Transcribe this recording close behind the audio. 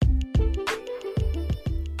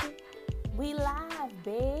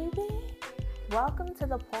Welcome to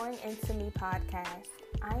the Pouring Into Me podcast.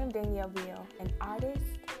 I am Danielle Beal, an artist.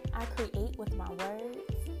 I create with my words,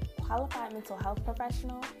 qualified mental health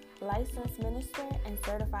professional, licensed minister, and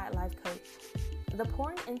certified life coach. The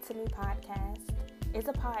Pouring Into Me podcast is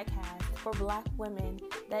a podcast for Black women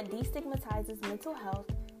that destigmatizes mental health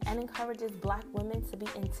and encourages Black women to be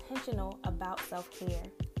intentional about self-care.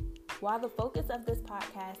 While the focus of this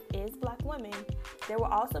podcast is Black women, there will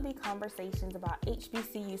also be conversations about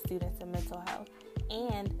HBCU students and mental health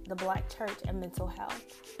and the Black church and mental health.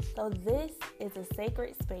 So this is a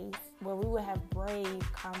sacred space where we will have brave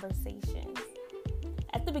conversations.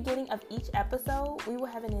 At the beginning of each episode, we will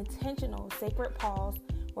have an intentional sacred pause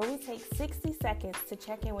where we take 60 seconds to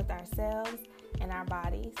check in with ourselves and our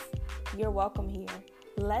bodies. You're welcome here.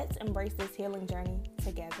 Let's embrace this healing journey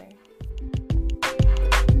together.